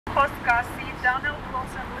խոսք ասի Դանիել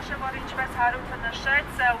Ուիլսոն, որ ինչպես Հարութը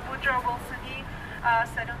նշեց, Woodrow Wilsonի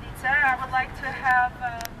սերունդից է. I would like to have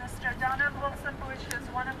Mr. Donald Wilson, which is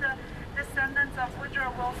one of the descendants of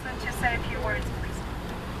Woodrow Wilson, to say a few words, please.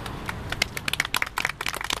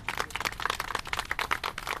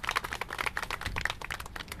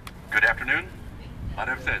 Good afternoon.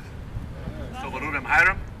 Arev says. So Varuram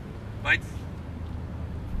Hiram, lights.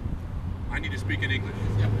 I need to speak in English.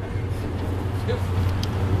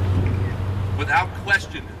 Without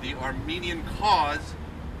question, the Armenian cause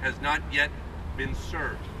has not yet been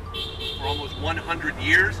served. For almost 100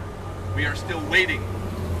 years, we are still waiting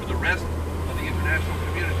for the rest of the international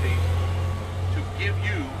community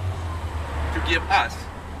to give us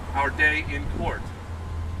our day in court.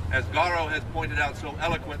 As Garo has pointed out so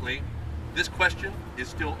eloquently, this question is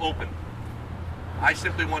still open. I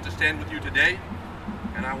simply want to stand with you today,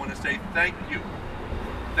 and I want to say thank you.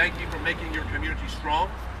 Thank you for making your community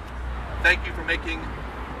strong. Thank you for making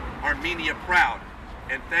Armenia proud.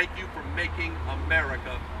 And thank you for making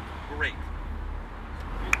America great.